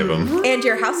very many of them. And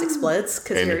your house explodes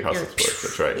because your house explodes.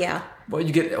 That's right. Yeah. Well,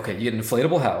 you get an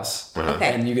inflatable house,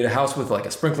 Okay. and you get a house with like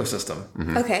a sprinkler system,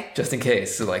 Okay. just in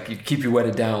case. So like you keep you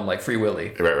wetted down like Free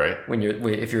Willy. Right. When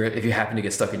if you happen to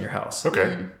get stuck in your house.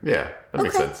 Okay. Yeah, that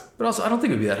makes sense. But also, I don't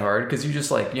think it would be that hard because you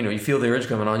just like you feel the urge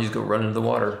coming on, you just go run into the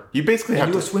water. You basically have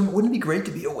You to go swim. Wouldn't it be great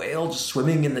to be a whale just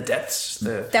swimming in the depths?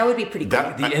 That would be pretty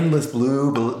cool. The endless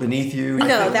blue beneath you.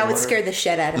 No, that would scare the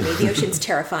shit out of me. The ocean's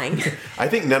terrifying. I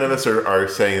think none of us are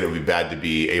saying that it would be bad to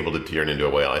be able to turn into a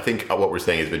whale. I think what we're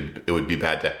saying is it would be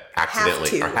bad to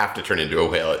accidentally or have to turn into a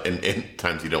whale in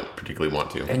times you don't particularly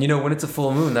want to. And when it's a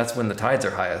full moon, that's when the tides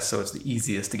are highest, so it's the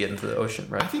easiest to get into the ocean,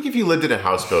 I right? think if you lived in a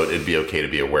houseboat, it'd be okay to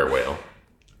be a whale.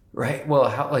 Right.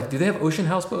 Well, do they have ocean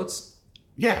houseboats?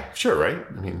 Yeah, sure, right?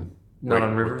 I mean, Not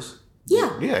on rivers.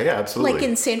 Yeah. Yeah, absolutely. Like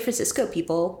in San Francisco,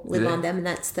 people live on them, and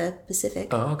that's the Pacific.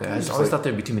 Oh, okay. I just always thought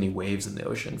there'd be too many waves in the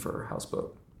ocean for a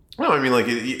houseboat. No, I mean like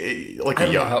I a don't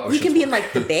know how yacht. You oceans can be in work.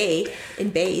 like the bay, in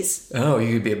bays. Oh,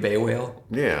 you could be a bay whale.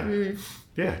 Yeah.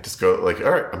 Yeah, just go like,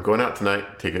 all right, I'm going out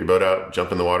tonight, take a boat out,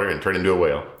 jump in the water, and turn into a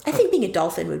whale. I think being a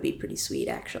dolphin would be pretty sweet,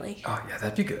 actually. Oh, yeah,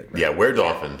 that'd be good. Right? Yeah, were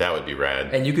dolphin, that would be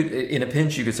rad. And you could, in a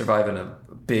pinch, you could survive in a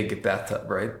big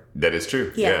bathtub, right? That is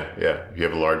true. Yeah. Yeah. If you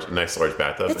have a nice large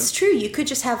bathtub. It's true. You could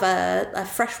just have a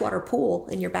freshwater pool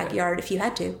in your backyard if you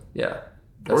had to. Yeah.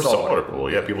 Or saltwater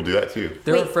pool. Yeah, people do that too.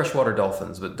 There are Wait. freshwater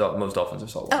dolphins, but most dolphins are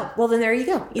saltwater. Oh, well, then there you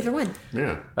go. Either one.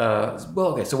 Yeah.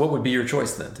 Well, okay, so what would be your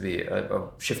choice then to be a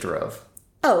shifter of?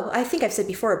 Oh, I think I've said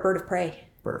before, a bird of prey.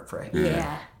 Bird of prey.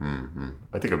 Yeah.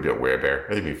 I think it'd be a werebear.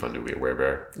 I think it'd be fun to be a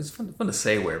werebear. It's fun to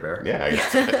say werebear. Yeah.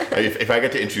 If I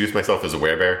got to introduce myself as a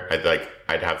werebear,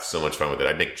 I'd have so much fun with it.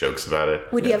 I'd make jokes about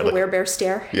it. Would you have a werebear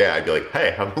stare? Yeah, I'd be like,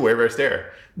 hey, I'm a werebear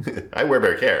stare. I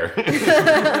werebear care.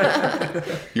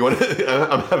 You want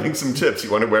to? I'm having some chips.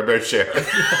 You want to Werebear share?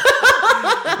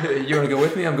 You want to go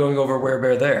with me? I'm going over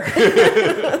Werebear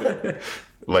there.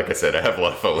 Like I said, I have a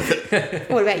lot of fun with it.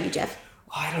 What about you, Jeff?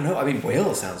 I don't know. I mean,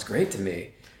 whale sounds great to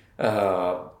me.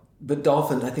 But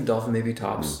dolphin, I think dolphin maybe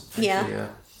tops. Yeah. Actually, yeah.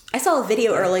 I saw a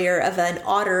video earlier of an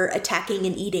otter attacking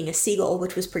and eating a seagull,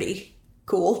 which was pretty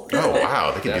cool. Oh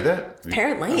wow, they can do that.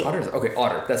 Apparently. Otters. Okay,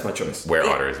 otter. That's my choice.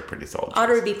 Otter is a pretty solid.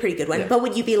 Otter would be a pretty good one. Yeah. But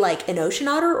would you be like an ocean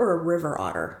otter or a river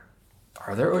otter?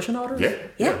 Are there ocean otters?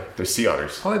 Yeah. There's sea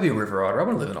otters. Oh, I'd be a river otter. I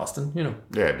want to live in Austin, you know.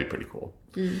 Yeah, it'd be pretty cool.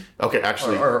 Okay,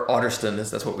 actually, Or Otterston,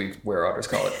 that's what where otters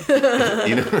call it.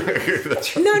 you know,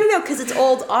 that's right. No, because it's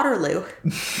old Otterloo.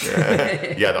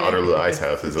 Yeah, the Otterloo Ice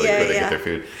House is like where they Yeah. get their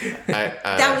food.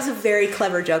 That was a very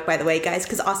clever joke, by the way, guys,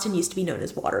 because Austin used to be known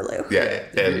as Waterloo. Yeah,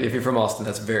 and If you're from Austin,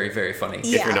 that's very, very funny. if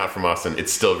Yeah. you're not from Austin,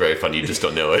 it's still very funny. You just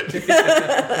don't know it.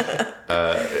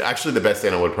 Actually, the best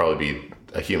animal would probably be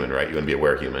a human, right? You want to be a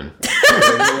werehuman.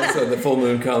 So the full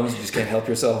moon comes, you just can't help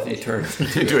yourself, you turn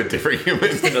Into a different human.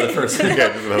 another person.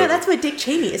 No, that's what Dick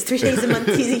Cheney is. 3 days a month,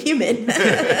 he's a human.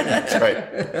 That's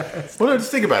right. Well, no,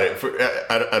 just think about it.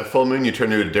 At a full moon, you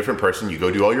turn into a different person. You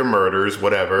go do all your murders,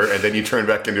 whatever, and then you turn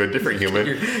back into a different human.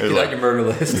 You And like your murder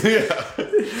list. yeah.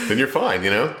 Then you're fine, you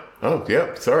know? Oh,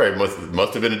 yeah, sorry.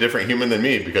 Must have been a different human than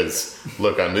me because,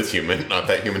 look, I'm this human, not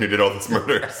that human who did all these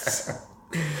murders.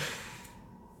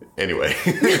 Anyway.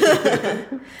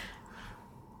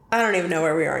 I don't even know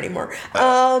where we are anymore.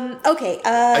 Okay.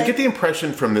 I get the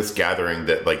impression from this gathering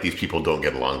that, like, these people don't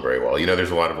get along very well. You know,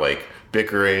 there's a lot of, like,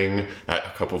 bickering. At a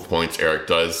couple of points, Eric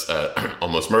does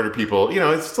almost murder people. You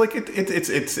know, it's like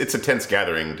it's a tense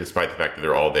gathering, despite the fact that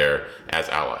they're all there as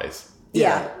allies.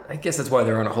 Yeah. I guess that's why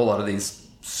there aren't a whole lot of these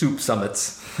soup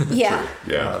summits. Yeah.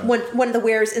 Yeah. When one of the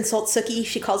wares insults Sookie,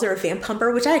 she calls her a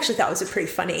vampumper, which I actually thought was a pretty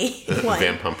funny one.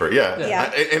 Vampumper, yeah. Yeah.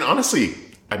 And honestly,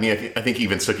 I mean, I think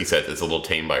even Sookie says it's a little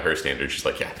tame by her standards. She's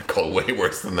like, yeah, they're called way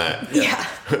worse than that. Yeah.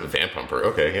 Vampumper,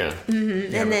 okay, yeah.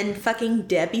 And then fucking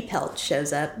Debbie Pelt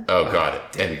shows up. Oh, got it.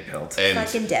 Debbie Pelt. And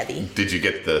Fucking Debbie. did you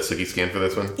get the Sookie scan for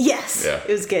this one? Yes. Yeah.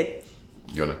 It was good.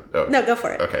 You wanna? Oh. No, go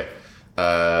for it. Okay.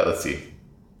 Let's see.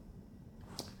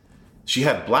 She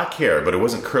had black hair, but it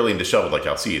wasn't curly and disheveled like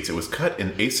Alcide's. It was cut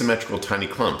in asymmetrical tiny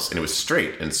clumps, and it was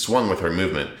straight and swung with her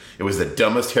movement. It was the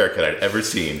dumbest haircut I'd ever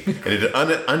seen, and it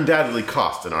undoubtedly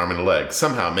cost an arm and a leg.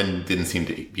 Somehow, men didn't seem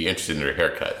to be interested in her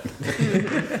haircut.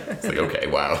 It's like, okay,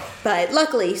 wow. But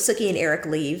luckily, Sookie and Eric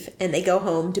leave, and they go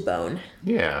home to bone.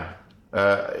 Yeah.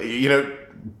 You know,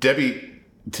 Debbie,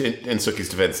 in Sookie's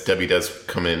defense, Debbie does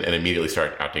come in and immediately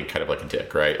start acting kind of like a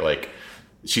dick, right? Like,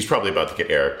 she's probably about to get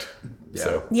Eric. Yeah.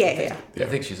 So. Yeah. I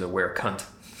think she's a were cunt.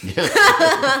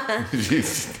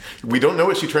 We don't know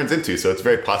what she turns into, so it's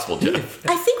very possible, Jeff.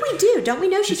 I think we do. Don't we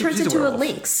know she turns she's a into a werewolf.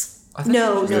 lynx? I thought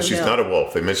No, No, she's not a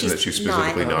wolf. They mentioned that She's she's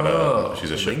specifically not. not,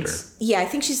 she's a shifter. lynx? Yeah, I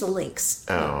think she's a lynx.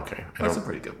 Oh, okay. That's a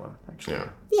pretty good one, actually. Yeah.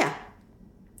 Yeah.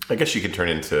 I guess she could turn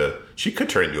into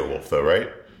a wolf, though, right?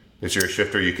 If you're a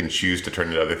shifter, you can choose to turn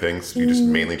into other things. You just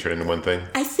mainly turn into one thing.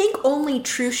 I think only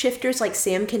true shifters like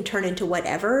Sam can turn into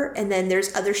whatever, and then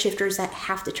there's other shifters that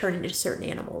have to turn into certain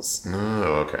animals.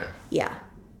 Oh, okay. Yeah.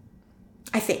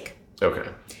 I think. Okay.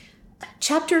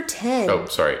 Chapter 10. Oh,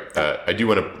 sorry. I do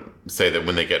want to say that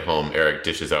when they get home, Eric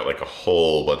dishes out like a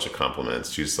whole bunch of compliments.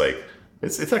 She's like,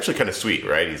 it's actually kind of sweet,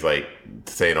 right? He's like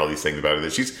saying all these things about her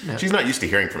that she's not used to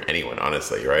hearing from anyone,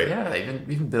 honestly, right? Yeah,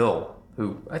 even Bill,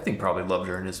 who I think probably loved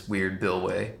her in his weird Bill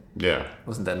way, Yeah.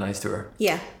 wasn't that nice to her.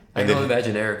 Yeah. I can only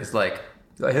imagine Eric is like,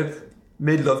 I have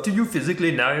made love to you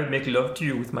physically, now I make love to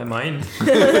you with my mind.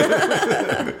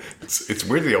 It's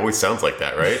weird that he always sounds like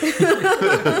that, right?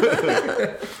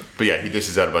 But yeah, he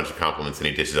dishes out a bunch of compliments and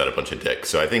he dishes out a bunch of dicks.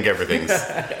 So I think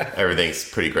everything's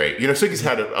pretty great. You know, Sookie's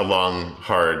had a long,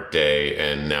 hard day,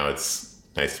 and now it's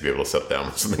nice to be able to settle down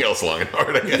with something else long and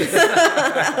hard, I guess.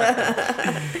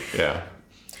 Yeah.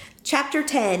 Chapter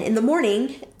 10. In the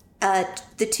morning,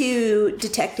 the two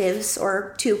detectives,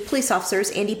 or two police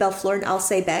officers, Andy Belfleur and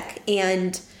Alcee Beck,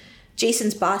 and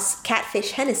Jason's boss,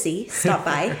 Catfish Hennessy, stop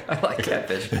by. I like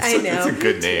Catfish. I know. It's a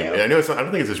good me name. too. And I know I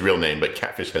don't think it's his real name, but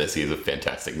Catfish Hennessy is a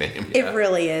fantastic name. It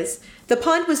really is. The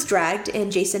pond was dragged,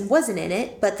 and Jason wasn't in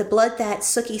it, but the blood that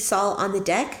Sookie saw on the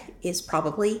deck is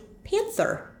probably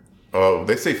panther. Oh,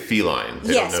 they say feline.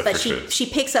 They Yes, don't know but for sure. she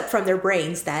picks up from their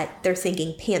brains that they're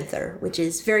thinking panther, which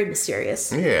is very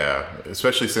mysterious. Yeah,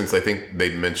 especially since I think they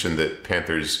mentioned that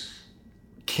panthers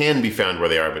can be found where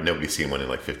they are, but nobody's seen one in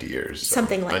like 50 years. So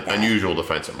Something like that. Unusual to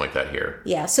find something like that here.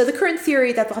 Yeah, so the current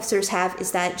theory that the officers have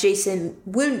is that Jason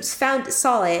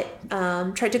saw it,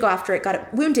 tried to go after it,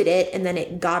 wounded it, and then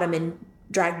it got him and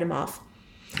dragged him off.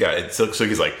 Yeah, and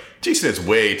Suki's like, Jason is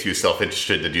way too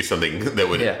self-interested to do something that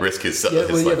would risk his life.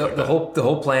 The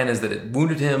whole plan is that it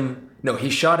wounded him. No, he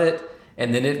shot it,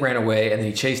 and then it ran away, and then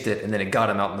he chased it, and then it got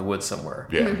him out in the woods somewhere.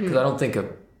 Yeah. Because I don't think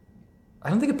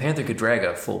a panther could drag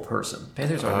a full person.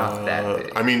 Panthers are not that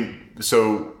big. I mean,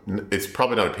 so it's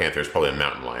probably not a panther. It's probably a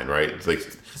mountain lion, right? It's like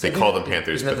they call them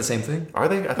panthers. Isn't that the same thing? Are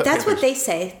they? I thought That's what panthers- they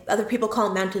say. Other people call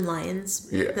them mountain lions.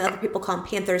 Yeah. And other people call them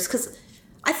panthers. Because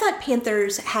I thought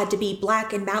panthers had to be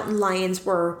black and mountain lions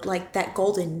were like that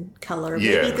golden color.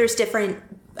 Yeah. Maybe there's different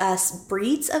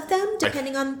breeds of them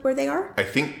depending on where they are. I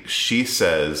think she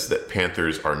says that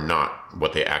panthers are not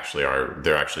what they actually are.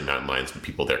 They're actually mountain lions, but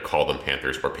people there call them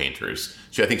panthers or painters.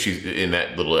 I think she's in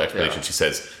that little explanation. She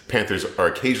says panthers are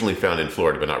occasionally found in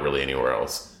Florida, but not really anywhere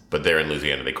else. But there in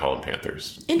Louisiana, they call them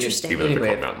panthers. Interesting. Even though they're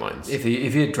called mountain lions. If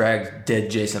he had dragged dead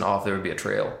Jason off, there would be a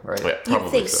trail, right? Yeah, You'd probably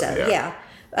think so, yeah.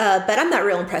 But I'm not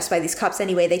real impressed by these cops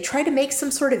anyway. They try to make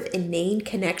some sort of inane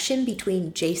connection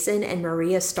between Jason and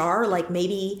Maria Starr. Like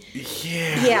maybe...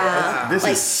 Yeah. This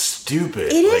like, is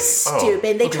stupid. It is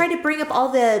stupid. They try to bring up all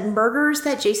the murders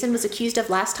that Jason was accused of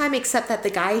last time, except that the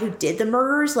guy who did the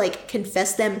murders, like,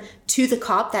 confessed them to the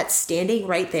cop that's standing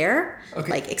right there,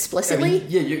 like, explicitly. I mean,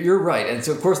 yeah, you're right. And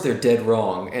so, of course, they're dead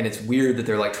wrong. And it's weird that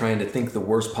they're, like, trying to think the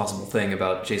worst possible thing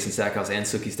about Jason Stackhouse and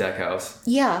Sookie Stackhouse.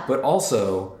 Yeah. But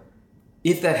also,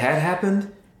 if that had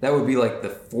happened, that would be, like, the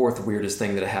fourth weirdest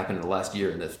thing that had happened in the last year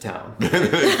in this town.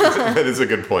 That is a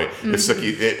good point.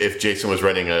 If Jason was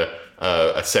running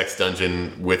a sex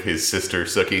dungeon with his sister,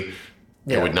 Sookie,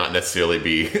 it would not necessarily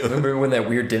be... Remember when that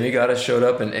weird demigod showed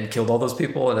up and killed all those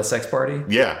people at a sex party?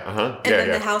 Yeah, uh-huh. And then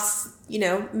the house,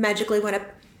 magically went up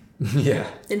Yeah.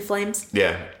 in flames.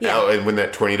 Yeah. Oh, and when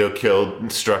that tornado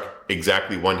struck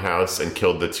exactly one house and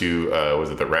killed the two,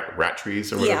 was it the rat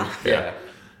trees or whatever?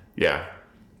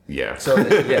 Yeah. So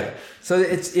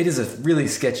it is a really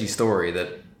sketchy story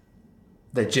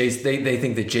that Jason they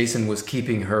think that Jason was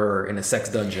keeping her in a sex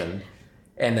dungeon,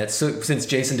 and that since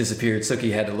Jason disappeared,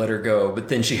 Sookie had to let her go, but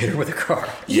then she hit her with a car.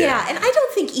 Yeah, and I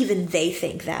don't think even they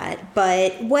think that,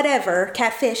 but whatever.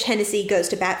 Catfish Hennessy goes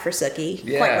to bat for Sookie.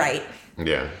 Yeah. Quite right.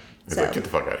 Yeah. He's So, like, get the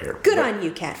fuck out of here. Good on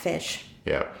you, Catfish.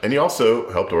 Yeah. And he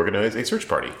also helped organize a search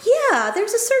party. Yeah,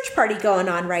 there's a search party going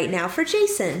on right now for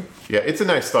Jason. Yeah, it's a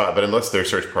nice thought, but unless their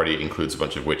search party includes a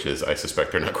bunch of witches, I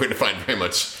suspect they're not going to find very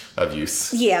much of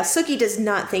use. Yeah, Sookie does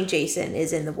not think Jason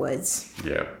is in the woods.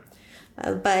 Yeah.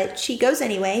 But she goes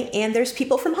anyway, and there's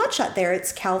people from Hotshot there.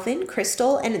 It's Calvin,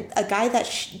 Crystal, and a guy that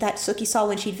Sookie saw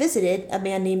when she visited, a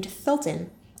man named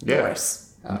Felton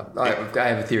Norris. I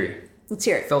have a theory. Let's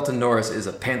hear it. Felton Norris is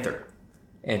a panther,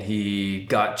 and he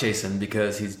got Jason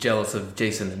because he's jealous of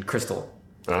Jason and Crystal.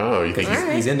 Oh, you think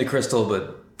He's into Crystal,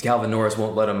 but Calvin Norris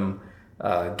won't let him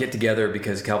get together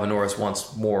because Calvin Norris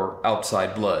wants more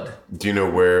outside blood. Do you know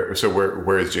where? So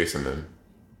where is Jason then?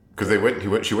 Because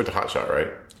she went to Hotshot,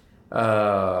 right?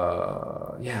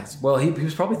 Yes. Well, he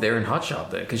was probably there in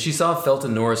Hotshot then, because she saw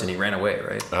Felton Norris and he ran away,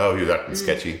 right? Oh, he was acting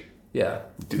sketchy. Yeah.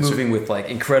 Moving with, like,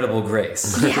 incredible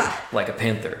grace. Yeah. Like a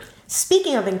panther.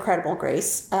 Speaking of incredible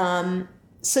grace,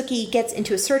 Sookie gets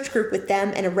into a search group with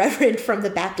them and a reverend from the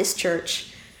Baptist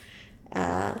church.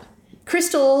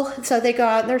 Crystal, so they go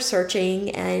out and they're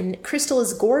searching, and Crystal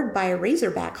is gored by a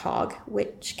razorback hog,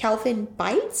 which Calvin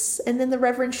bites, and then the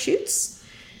reverend shoots.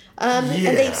 And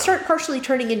they start partially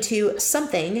turning into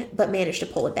something, but manage to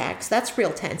pull it back. So that's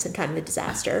real tense and kind of a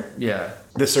disaster. Yeah.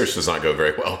 This search does not go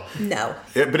very well. No.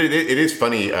 Yeah, but it is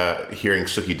funny hearing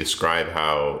Sookie describe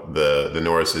how the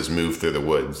Norrises move through the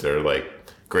woods. They're like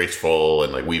graceful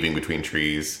and like weaving between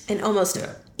trees. And almost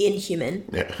inhuman.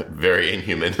 Yeah, very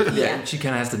inhuman. Yeah. And she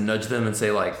kind of has to nudge them and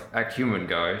say, like, act human,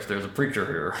 guys. There's a preacher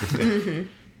here.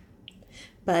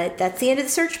 But that's the end of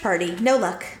the search party. No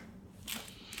luck.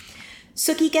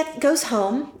 Sookie goes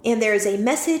home, and there is a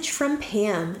message from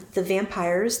Pam. The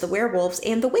vampires, the werewolves,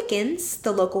 and the Wiccans,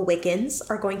 the local Wiccans,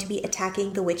 are going to be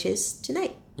attacking the witches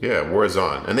tonight. Yeah, war is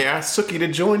on. And they asked Sookie to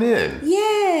join in.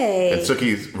 Yay! And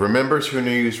Sookie remembers her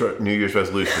New Year's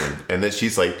resolution, and that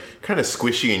she's like kind of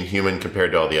squishy and human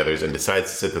compared to all the others, and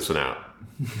decides to sit this one out.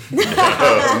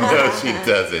 No, she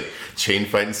doesn't. Chain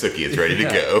fighting Sookie is ready to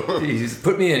go. He's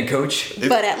put me in, coach.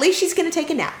 But at least she's going to take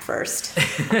a nap first.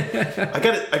 I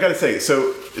gotta say,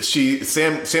 so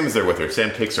Sam is there with her.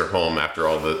 Sam takes her home after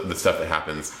all the stuff that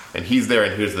happens, and he's there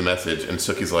and here's the message, and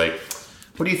Sookie's like,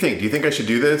 what do you think? Do you think I should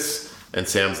do this? And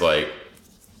Sam's like,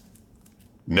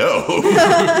 no,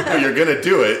 you're gonna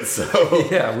do it. So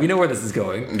Yeah, we know where this is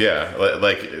going. yeah,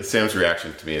 like Sam's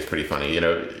reaction to me is pretty funny. You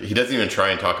know, he doesn't even try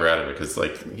and talk her out of it because,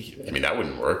 like, I mean, that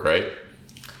wouldn't work, right?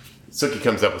 Sookie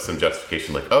comes up with some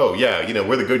justification like, oh yeah, you know,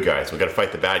 we're the good guys. We got to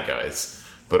fight the bad guys.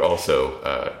 but also,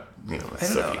 I don't know.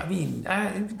 Sookie. I mean,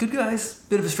 good guys.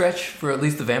 Bit of a stretch for at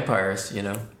least the vampires, you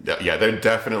know. Yeah, they're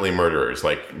definitely murderers.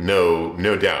 Like, no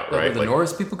doubt, But right? Are the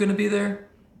Norris people going to be there?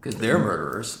 Because they're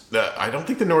murderers. I don't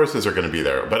think the Norrises are going to be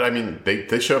there, but I mean,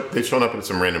 they show up. They've shown up in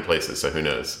some random places, so who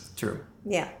knows? True.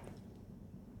 Yeah.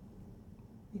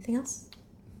 Anything else?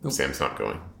 Nope. Sam's not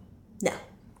going. No.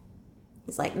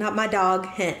 He's like, not my dog,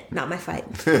 not my fight.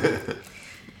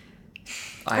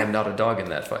 I am not a dog in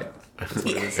that fight. That's what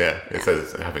it is. Yeah, it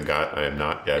says I haven't got. I am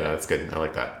not. Yeah, no, that's good. I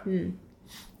like that.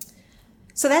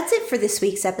 So that's it for this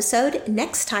week's episode.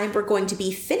 Next time, we're going to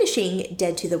be finishing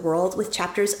Dead to the World with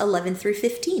chapters 11 through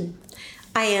 15.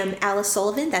 I am Alice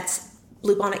Sullivan. That's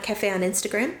Bluebonnet Cafe on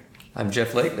Instagram. I'm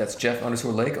Jeff Lake. That's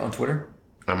Jeff_Lake on Twitter.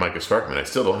 I'm Micah Starkman. I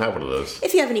still don't have one of those.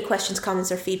 If you have any questions,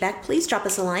 comments, or feedback, please drop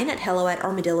us a line at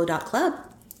hello@armadillo.club.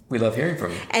 We love hearing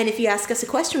from you. And if you ask us a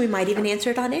question, we might even answer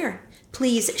it on air.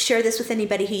 Please share this with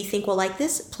anybody who you think will like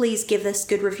this. Please give us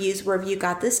good reviews wherever you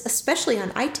got this, especially on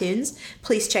iTunes.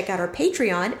 Please check out our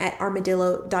Patreon at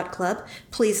armadillo.club.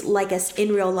 Please like us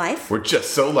in real life. We're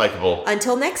just so likable.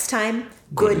 Until next time,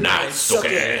 Good night,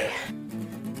 Sookie.